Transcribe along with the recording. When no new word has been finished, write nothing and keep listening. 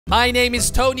My name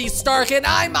is Tony Stark and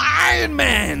I'm Iron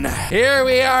Man. Here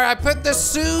we are. I put the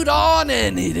suit on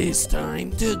and it is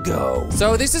time to go.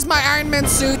 So this is my Iron Man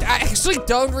suit. I actually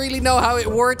don't really know how it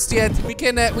works yet. We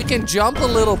can jump a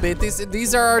little bit.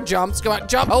 These are our jumps. Come on,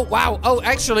 jump. Oh, wow. Oh,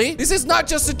 actually, this is not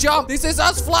just a jump. This is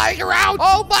us flying around.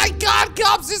 Oh my God,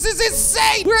 cops. This is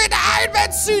insane. We're in the Iron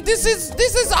Man suit. This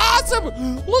is awesome.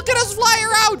 Look at us fly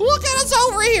around. Look at us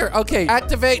over here. Okay,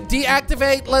 activate,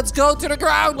 deactivate. Let's go to the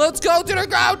ground. Let's go to the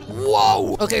ground.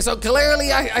 Whoa. Okay, so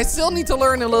clearly I still need to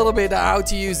learn a little bit how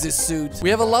to use this suit. We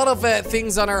have a lot of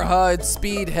things on our HUD,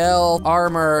 speed, health,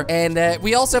 armor, and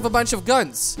we also have a bunch of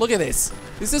guns. Look at this.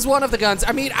 This is one of the guns.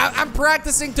 I mean, I'm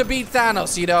practicing to beat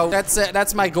Thanos, you know.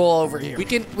 That's my goal over here. We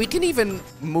can even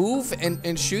move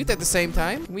and shoot at the same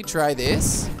time. Can we try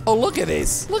this? Oh, look at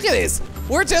this. Look at this.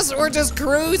 We're just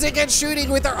cruising and shooting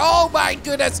with our, oh my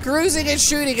goodness, cruising and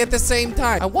shooting at the same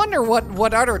time. I wonder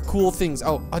what other cool things.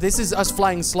 Oh, this is us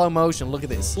flying slow motion. Look at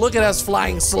this. Look at us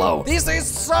flying slow. This is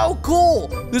so cool.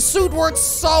 The suit works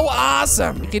so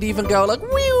awesome. You can even go like,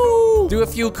 whew, do a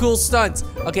few cool stunts.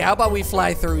 Okay, how about we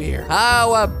fly through here?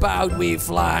 How about we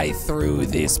fly through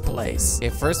this place? Okay,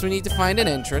 first we need to find an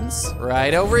entrance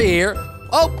right over here.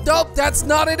 Oh, nope, that's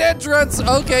not an entrance.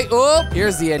 Okay, oh,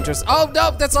 here's the entrance. Oh,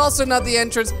 nope, that's also not the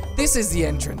entrance. This is the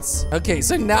entrance. Okay,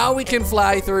 so now we can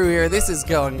fly through here. This is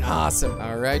going awesome.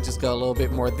 All right, just go a little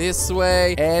bit more this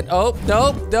way. And, oh,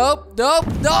 nope.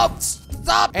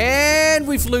 Stop. And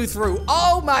we flew through.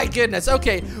 Oh my goodness.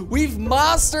 Okay, we've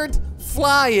mastered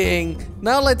flying.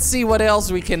 Now let's see what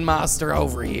else we can master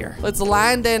over here. Let's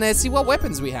land and see what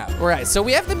weapons we have. All right, so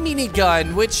we have the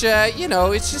minigun, which, you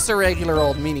know, it's just a regular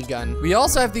old minigun. We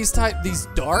also have these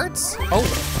darts.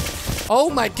 Oh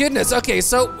my goodness. Okay,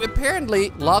 so apparently,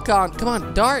 lock on. Come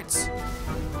on, darts.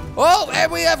 Oh, and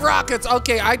we have rockets.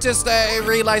 Okay, I just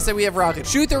realized that we have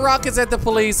rockets. Shoot the rockets at the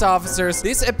police officers.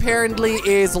 This apparently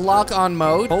is lock on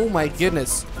mode. Oh my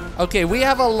goodness. Okay, we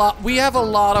have a lot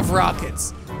of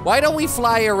rockets. Why don't we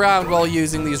fly around while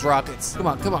using these rockets? Come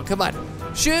on.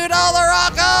 Shoot all the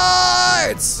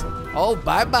rockets! Oh,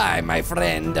 bye-bye, my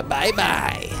friend.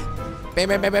 Bye-bye.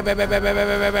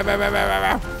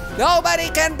 Nobody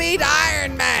can beat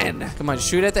Iron Man. Come on,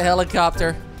 shoot at the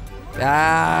helicopter.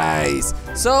 Nice.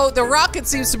 So the rocket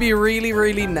seems to be really,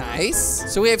 really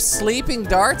nice. So we have sleeping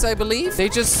darts, I believe.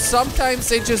 Sometimes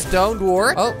they just don't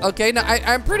work. Oh, okay. Now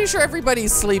I'm pretty sure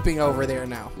everybody's sleeping over there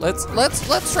now. Let's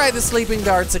try the sleeping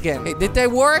darts again. Hey, did they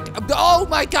work? Oh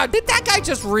my God. Did that guy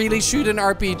just really shoot an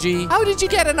RPG? How did you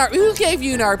get an RPG? Who gave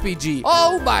you an RPG?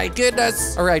 Oh my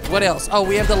goodness. All right, what else? Oh,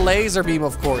 we have the laser beam,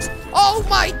 of course. Oh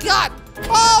my God.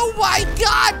 Oh my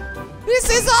God.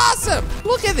 This is awesome!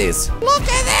 Look at this! Look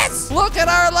at this! Look at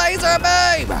our laser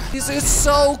beam! This is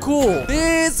so cool!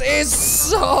 This is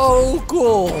so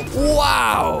cool!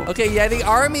 Wow! Okay, yeah, the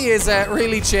army is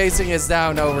really chasing us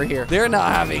down over here. They're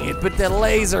not having it, but the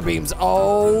laser beams,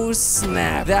 oh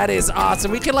snap! That is awesome.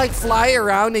 We can like fly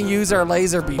around and use our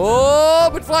laser beam.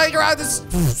 Oh, but flying around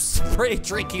is pretty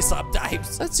tricky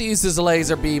sometimes. Let's use this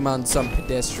laser beam on some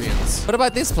pedestrians. What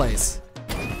about this place?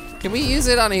 Can we use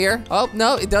it on here? Oh,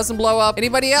 no, it doesn't blow up.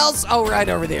 Anybody else? Oh, right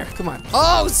over there. Come on.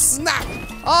 Oh, snap.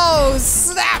 Oh,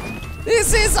 snap.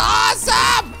 This is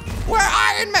awesome. We're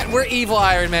Iron Man. We're evil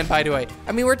Iron Man, by the way.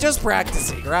 I mean, we're just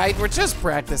practicing, right? We're just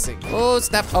practicing. Oh,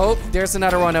 snap. Oh, there's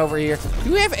another one over here.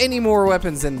 Do we have any more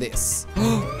weapons than this?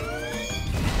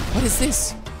 What is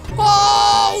this?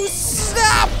 Oh,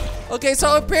 snap. Okay,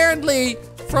 so apparently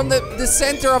from the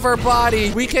center of our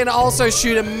body, we can also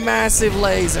shoot a massive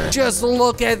laser. Just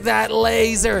look at that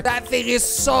laser. That thing is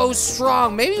so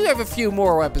strong. Maybe we have a few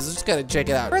more weapons. I'm just gonna check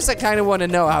it out. First, I kind of want to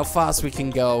know how fast we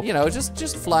can go. You know,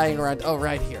 just flying around. Oh,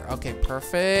 right here. Okay,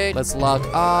 perfect. Let's lock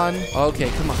on. Okay,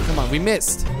 come on. We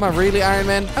missed. Come on, really, Iron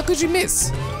Man? How could you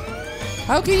miss?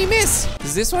 How can you miss?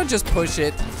 Does this one just push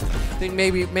it? I think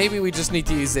maybe we just need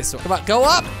to use this one. Come on, go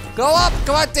up.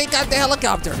 Come on, take out the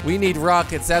helicopter. We need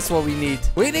rockets. That's what we need.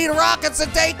 We need rockets to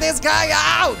take this guy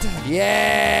out.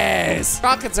 Yes.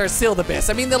 Rockets are still the best.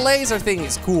 I mean, the laser thing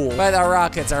is cool, but our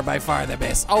rockets are by far the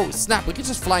best. Oh, snap. We can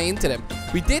just fly into them.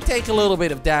 We did take a little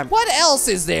bit of damage. What else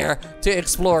is there to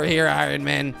explore here, Iron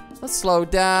Man? Let's slow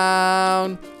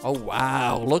down. Oh,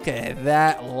 wow. Look at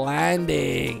that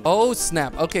landing. Oh,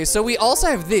 snap. Okay, so we also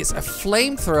have this, a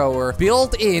flamethrower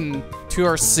built in to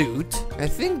our suit. I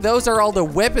think those are all the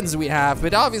weapons we have,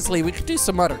 but obviously we could do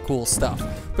some other cool stuff.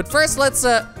 But first, let's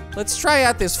try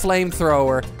out this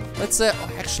flamethrower.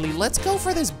 Actually, let's go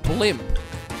for this blimp.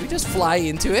 We just fly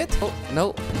into it. Oh,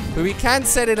 no. But we can't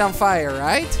set it on fire,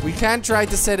 right? We can't try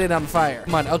to set it on fire.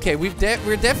 Come on. Okay, we're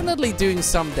definitely doing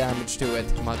some damage to it.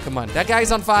 Come on, come on. That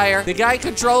guy's on fire. The guy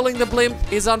controlling the blimp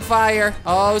is on fire.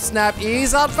 Oh, snap.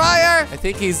 He's on fire. I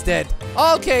think he's dead.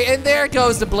 Okay, and there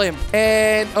goes the blimp.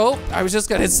 And, oh, I was just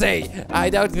gonna say, I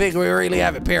don't think we really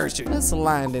have a parachute. Let's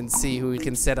land and see who we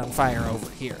can set on fire over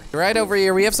here. Right over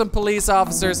here, we have some police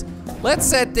officers. Let's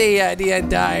set the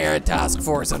entire task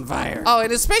force on fire. Oh,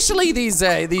 and especially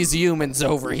these humans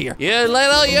over here. You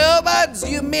little humans,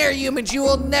 you mere humans, you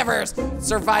will never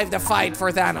survive the fight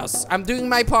for Thanos. I'm doing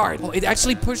my part. Oh, it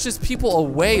actually pushes people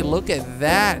away. Look at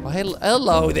that. Oh,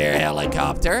 hello there,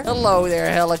 helicopter. Hello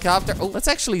there, helicopter. Oh, let's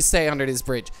actually stay under this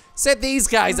bridge. Set these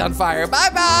guys on fire.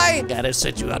 Bye-bye. Gotta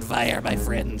set you on fire, my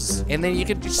friends. And then you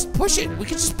can just push it. We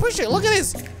can just push it. Look at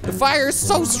this. The fire is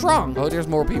so strong. Oh, there's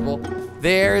more people.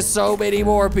 There's so many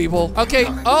more people. Okay.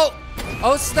 Oh,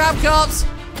 stop, cops.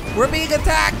 We're being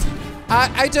attacked.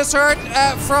 I just heard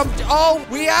from... Oh,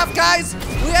 we have guys.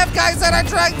 We have guys that are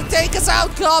trying to take us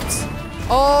out, cops.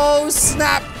 Oh,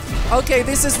 snap. Okay,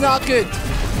 this is not good.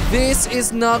 This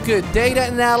is not good. Data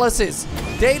analysis.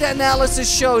 Data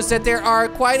analysis shows that there are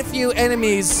quite a few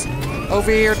enemies over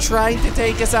here trying to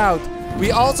take us out.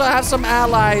 We also have some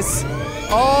allies.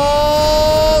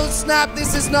 Oh, snap.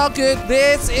 This is not good.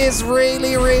 This is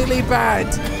really, really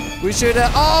bad. We should,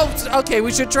 okay.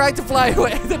 We should try to fly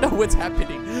away. I don't know what's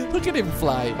happening. Look at him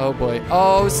fly. Oh, boy.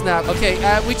 Oh, snap. Okay,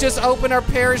 we just opened our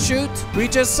parachute. We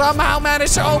just somehow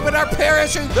managed to open our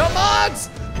parachute. The mods!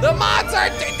 The mods are,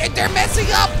 they're messing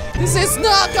up. This is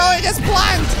not going as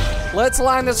planned. Let's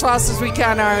land as fast as we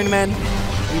can, Iron Man.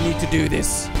 We need to do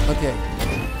this. Okay,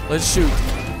 let's shoot.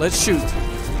 Let's shoot.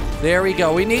 There we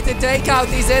go. We need to take out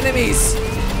these enemies.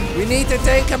 We need to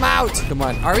take them out. Come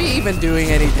on. Are we even doing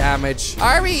any damage?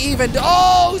 Are we even?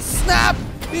 Oh, snap.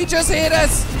 He just hit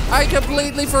us. I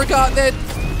completely forgot that,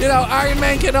 you know, Iron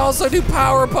Man can also do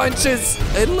power punches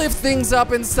and lift things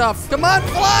up and stuff. Come on,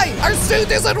 fly. Our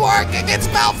suit isn't working. It's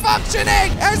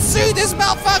malfunctioning. Our suit is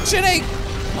malfunctioning.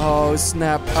 Oh,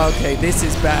 snap. Okay, this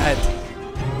is bad.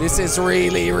 This is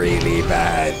really, really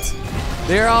bad.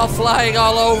 They're all flying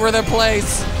all over the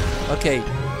place. Okay,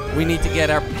 we need to get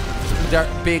our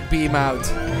big beam out.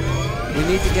 We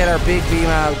need to get our big beam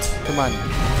out. Come on.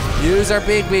 Use our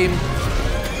big beam.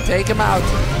 Take him out.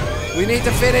 We need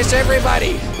to finish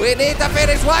everybody. We need to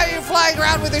finish. Why are you flying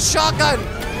around with a shotgun?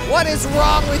 What is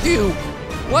wrong with you?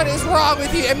 What is wrong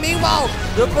with you? And meanwhile,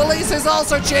 the police is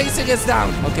also chasing us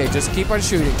down. Okay, just keep on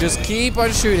shooting. Just keep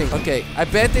on shooting. Okay, I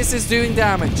bet this is doing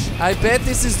damage. I bet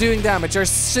this is doing damage. Our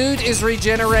suit is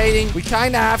regenerating. We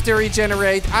kind of have to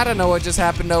regenerate. I don't know what just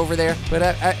happened over there, but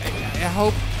I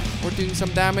hope we're doing some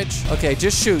damage. Okay,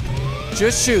 just shoot.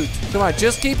 Just shoot. Come on,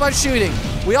 just keep on shooting.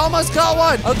 We almost got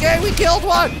one. Okay, we killed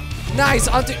one. Nice.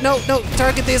 No,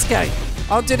 target this guy.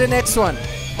 On to the next one.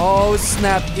 Oh,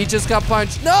 snap. He just got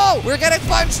punched. No, we're getting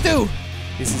punched too.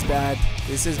 This is bad.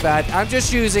 This is bad. I'm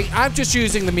just using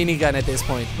the minigun at this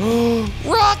point.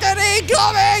 Rocket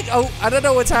incoming! Oh, I don't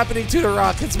know what's happening to the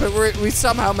rockets, but we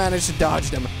somehow managed to dodge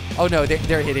them. Oh, no,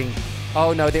 they're hitting.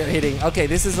 Oh, no, they're hitting. Okay,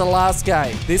 this is the last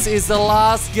guy. This is the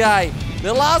last guy.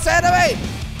 The last enemy.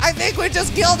 I think we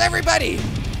just killed everybody.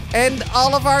 And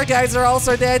all of our guys are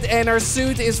also dead, and our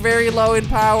suit is very low in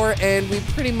power, and we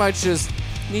pretty much just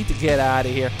need to get out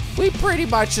of here. We pretty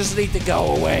much just need to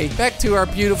go away. Back to our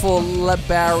beautiful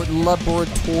laboratory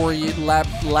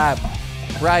lab.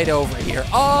 Right over here.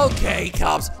 Okay,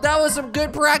 cops. That was some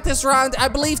good practice round. I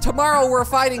believe tomorrow we're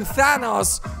fighting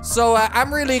Thanos. So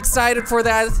I'm really excited for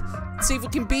that. Let's see if we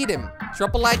can beat him.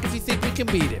 Drop a like if you think we can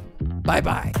beat him.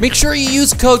 Bye-bye. Make sure you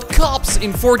use code COPS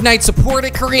in Fortnite Support a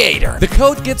Creator. The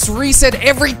code gets reset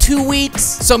every 2 weeks,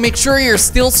 so make sure you're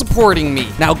still supporting me.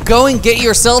 Now go and get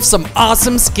yourself some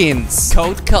awesome skins.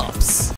 Code COPS.